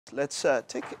Let's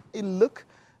take a look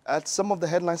at some of the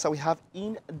headlines that we have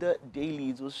in the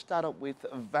dailies. We'll start up with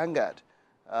Vanguard,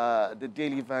 the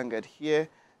Daily Vanguard here.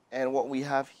 And what we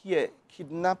have here,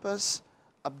 kidnappers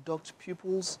abduct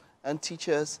pupils and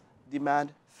teachers,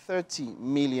 demand 30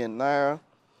 million naira.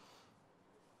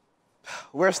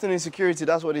 Worsening insecurity,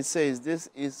 that's what it says. This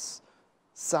is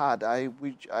sad. I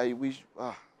wish.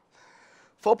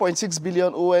 4.6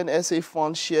 billion ONSA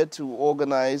funds shared to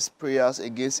organize prayers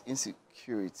against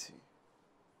insecurity.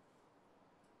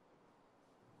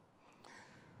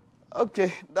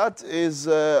 Okay, that is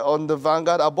on the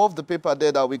Vanguard. Above the paper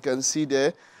there that we can see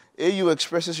there, AU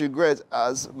expresses regret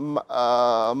as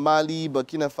Mali,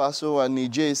 Burkina Faso, and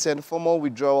Niger send formal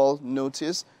withdrawal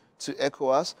notice to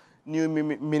ECOWAS. New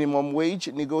minimum wage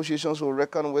negotiations will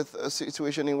reckon with a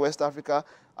situation in West Africa.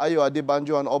 Ayo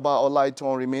Adebanjo and Oba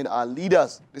Olaiton remain our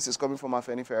leaders. This is coming from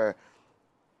Afenifere.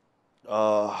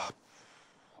 All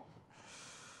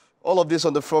of this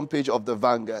on the front page of the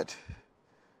Vanguard.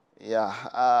 Yeah,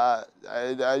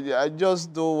 I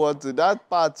just don't want to. That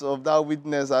part of that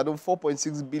witness, I don't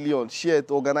 4.6 billion shared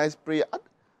to organize prayer.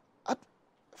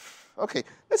 Okay,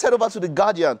 let's head over to the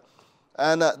Guardian.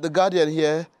 And the Guardian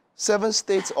here, 7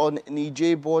 states on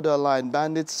Niger borderline.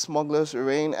 Bandits, smugglers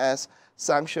reign as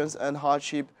sanctions and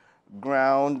hardship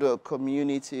ground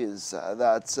communities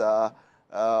that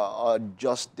are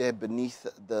just there beneath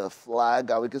the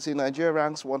flag. We can see Nigeria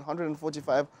ranks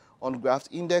 145 on Graft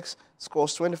Index,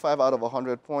 scores 25 out of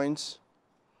 100 points.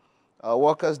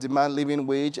 Workers demand living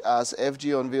wage as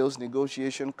FG unveils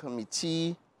negotiation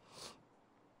committee.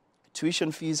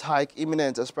 Tuition fees hike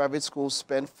imminent as private schools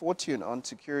spend fortune on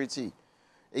security.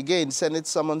 Again, Senate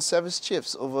summons service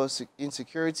chiefs over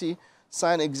insecurity.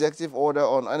 Sign executive order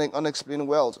on unexplained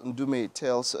wealth. Ndume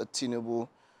tells Tinubu.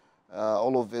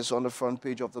 All of this on the front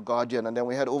page of The Guardian. And then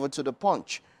we head over to The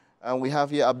Punch. And we have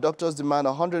here, abductors demand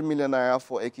 100 million naira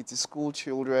for Ekiti school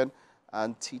children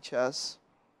and teachers.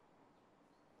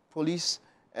 Police,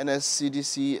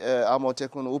 NSCDC,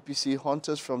 Amotekun, OPC,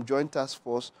 hunters from Joint Task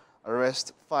Force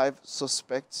arrest 5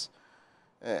 suspects.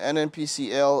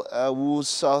 NNPCL woos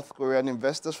South Korean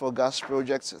investors for gas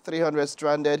projects. 300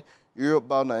 stranded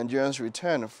Europe-bound Nigerians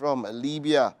return from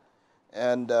Libya.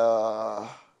 And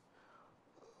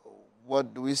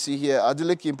what do we see here?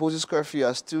 Adeleke imposes curfew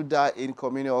as 2 die in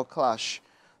communal clash.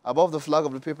 Above the flag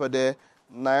of the paper there,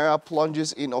 Naira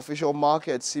plunges in official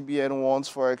market. CBN warns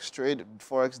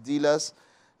forex dealers.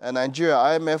 And Nigeria,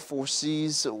 IMF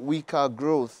foresees weaker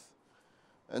growth.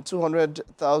 And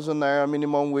 200,000 naira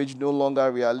minimum wage no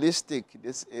longer realistic.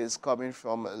 This is coming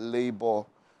from Labour.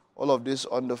 All of this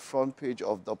on the front page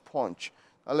of The Punch.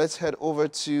 Now let's head over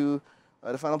to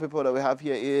the final paper that we have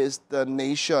here is The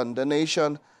Nation. The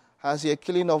Nation has here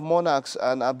killing of monarchs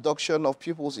and abduction of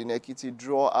pupils in Ekiti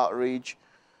draw outrage.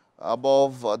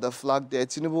 Above the flag there,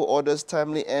 Tinubu orders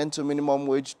timely end to minimum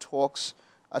wage talks.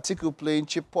 Atiku playing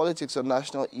cheap politics on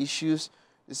national issues.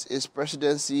 This is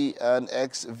presidency and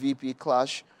ex-VP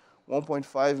clash.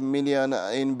 1.5 million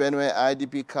in Benue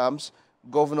IDP camps.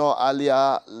 Governor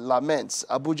Alia laments.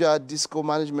 Abuja disco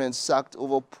management sacked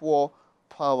over poor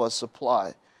power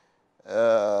supply.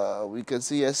 We can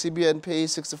see a CBN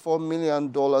pays $64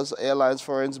 million airlines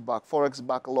forex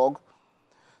backlog.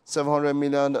 $700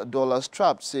 million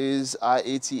trapped, says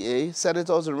IATA.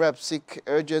 Senators and reps seek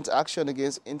urgent action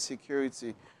against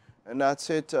insecurity. And that's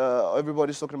it.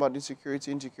 Everybody's talking about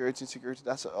insecurity.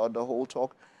 That's the whole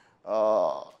talk.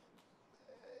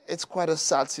 It's quite a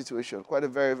sad situation, quite a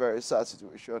very, very sad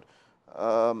situation.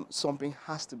 Something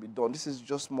has to be done. This is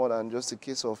just more than just a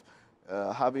case of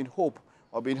having hope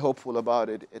or being hopeful about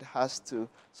it.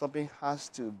 Something has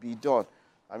to be done.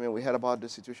 I mean, we heard about the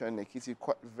situation in Ekiti,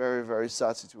 quite very, very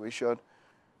sad situation.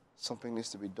 Something needs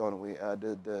to be done.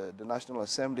 The National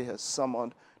Assembly has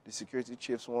summoned the security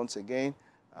chiefs once again.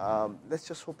 Let's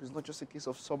just hope it's not just a case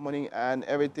of summoning and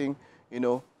everything,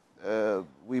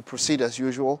 we proceed as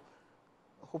usual.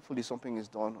 Hopefully something is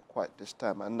done quite this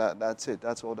time. And that's it.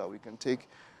 That's all that we can take.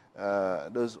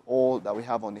 That's all that we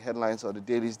have on the headlines of the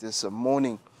dailies this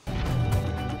morning.